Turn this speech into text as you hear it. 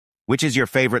Which is your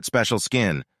favorite special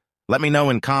skin? Let me know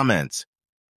in comments.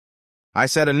 I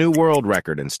set a new world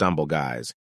record in Stumble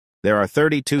Guys. There are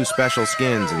 32 special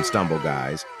skins in Stumble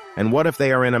Guys, and what if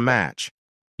they are in a match?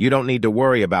 You don't need to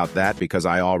worry about that because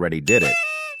I already did it.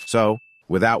 So,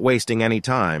 without wasting any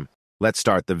time, let's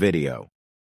start the video.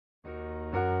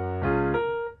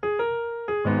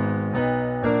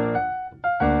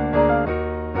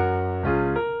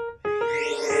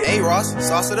 Hey Ross,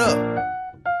 sauce it up.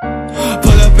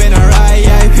 Pull up in a ride,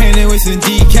 yeah, painted with some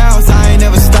decals. I ain't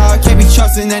never stopped, can't be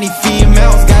trusting any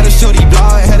females. Got a shorty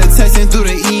blog, had her texting through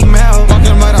the email.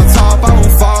 Walking right on top, I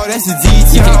won't fall, that's a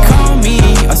detail. You can call me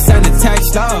or send a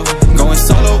text, love. Going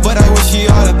solo, but I wish you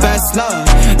all the best, love.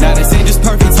 Now this ain't just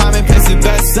perfect timing, place the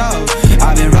best, so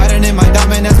I've been riding in my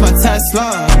diamond, that's my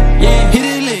Tesla. Yeah, hit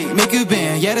it lick, make a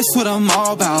band, yeah, that's what I'm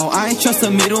all about. I ain't trust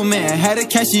a middleman, had to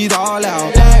cash it all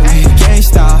out.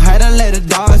 Gangsta, had to let the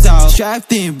dogs out.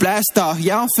 Strapped in, blast off,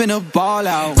 yeah, I'm finna ball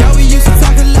out. Yeah, we used to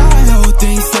talk a lot, whole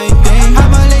thing, same thing. How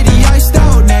my lady iced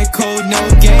out, neck cold, no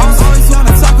games. I always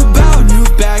wanna talk about new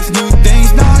bags, new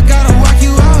things. Now I gotta walk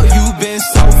you out, you been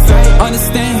so fake.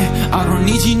 Understand, I don't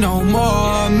need you no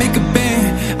more. Make a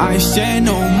band, I ain't sharing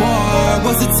no more.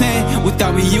 What's a 10?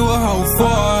 Without me, you a whole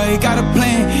 4. You got a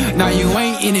plan, now you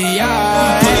ain't in it,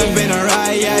 yeah. Pull up in a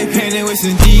ride, yeah, painted with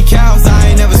some decals. I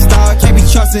ain't never stopped, can't be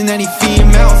trusting any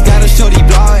females. Got a shorty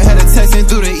blog, had her texting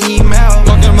through the email.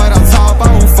 Walking right on top, I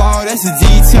won't fall, that's a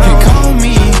detail. You can call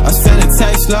me, or send a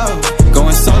text, love.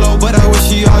 Going solo, but I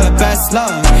wish you all the best,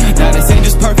 love. Now this ain't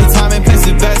just perfect timing, place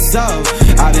the best, so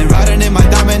I've been riding in my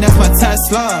diamond, that's my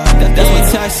Tesla. That's my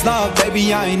Tesla,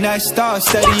 baby, I ain't next up.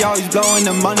 Steady, always blowing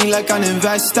the money like an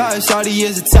investor. Shawty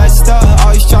is a tester,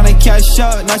 always trying to catch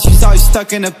up. Now she's always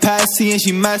stuck in the past, seeing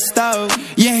she messed up.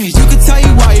 Yeah, you can tell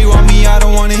you why you want me, I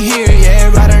don't wanna hear it.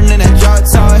 Yeah, riding in that drop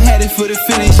top, headed for the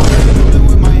finish.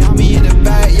 With Miami in the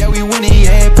back, yeah, we winning.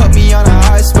 Yeah, put me on a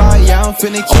high spot, yeah, I'm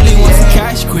finna kill it. Want some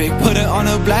cash quick, put it on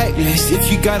a blacklist.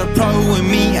 If you got a problem with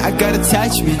me, I got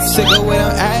attachments. Sick of with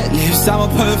them ad-libs, I'm a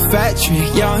perfect trick.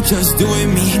 Yeah, I'm just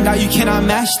doing me, now you cannot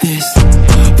match this.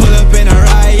 Pull up in a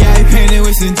ride, yeah, painted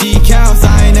with some decals.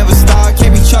 I ain't never stopped,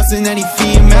 can't be trusting any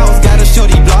females. Got a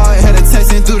shorty blog, had her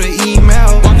texting through the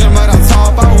email. Walking right on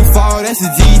top, I won't fall, that's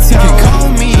a detail. You can call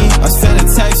me, or send a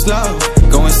text, love.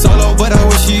 Going solo, but I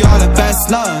wish you all the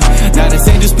best, love. Now this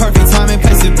ain't just perfect timing,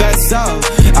 place the best, so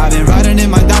I've been riding in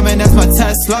my diamond, that's my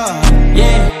Tesla.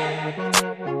 Yeah.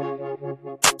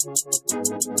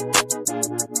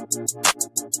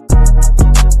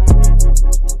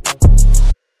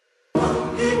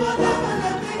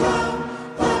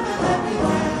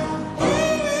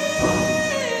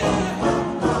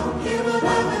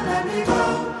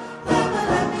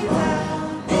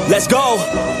 Let's go.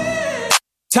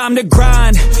 Time to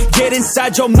grind, get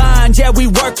inside your mind. Yeah, we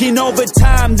working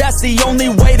overtime, that's the only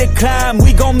way to climb.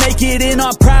 We gon' make it in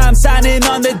our prime, signing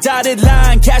on the dotted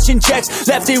line. Cashing checks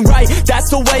left and right, that's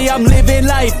the way I'm living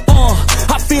life.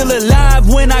 I feel alive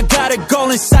when I got a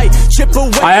goal in sight. Chip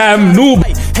away, I am noob.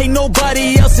 Ain't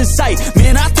nobody else in sight.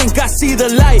 Man, I think I see the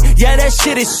light. Yeah, that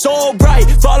shit is so bright.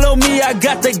 Follow me, I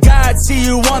got the guide. See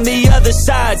you on the other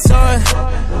side, son.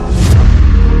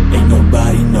 Ain't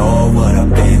nobody know what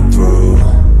I've been through.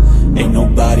 Ain't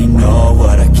nobody know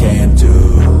what I can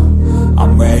do.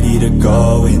 I'm ready to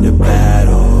go into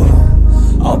battle.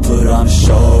 I'll put on a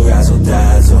show, razzle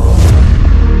dazzle.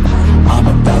 I'm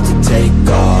about to take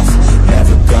off,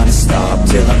 never gonna stop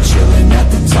till I'm chilling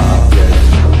at the top, yeah.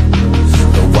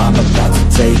 No, I'm about to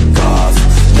take off,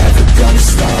 never gonna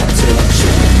stop till I'm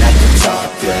chilling at the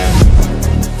top,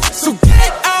 yeah. So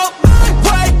get out my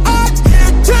way, I'm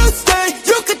here to stay.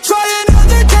 You can try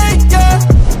another day, yeah.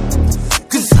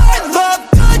 Cause I love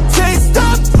the taste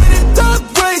of winning the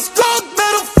race. Gold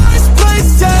medal, first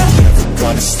place, yeah. Never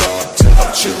gonna stop till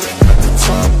I'm chilling at the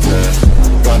top,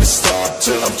 yeah. Gonna stop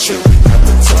till I'm chilling at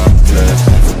the top, yeah.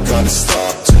 Never gonna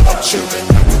stop till I'm chilling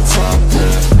at the top,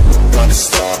 yeah. Gonna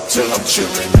stop till I'm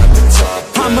chilling at the top,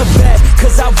 yeah. I'm a vet,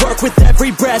 cause I work with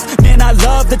every breath. Man, I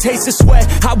love the taste of sweat,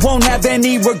 I won't have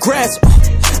any regrets.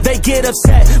 They get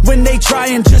upset when they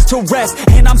trying just to rest,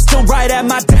 and I'm still right at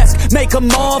my desk. Make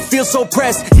them all feel so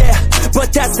pressed, yeah,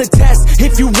 but that's the test.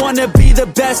 If you wanna be the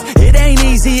best, it ain't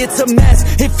easy, it's a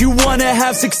mess. If you wanna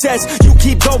have success, you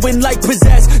keep going like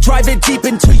possessed. Drive it deep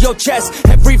into your chest.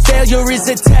 Every failure is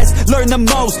a test. Learn the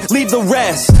most, leave the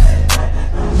rest.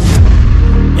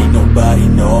 Ain't nobody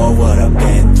know what I've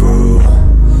been through.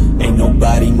 Ain't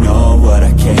nobody know what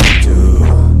I can do.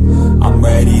 I'm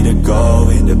ready to go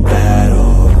into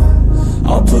battle.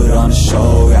 I'll put on a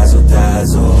show, razzle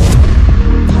dazzle.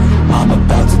 I'm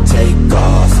about to take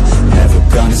off, never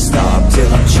gonna stop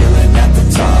till I'm chilling at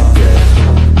the top,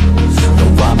 yeah.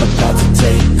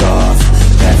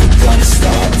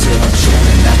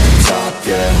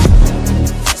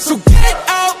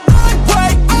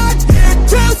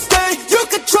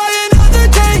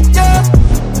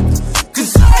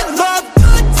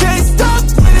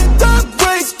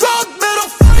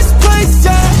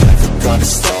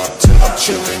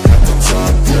 chilling at the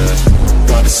top, yeah.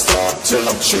 Gonna stop till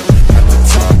I'm chilling at the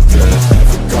top, yeah.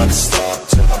 Never gonna stop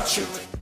till I'm chilling.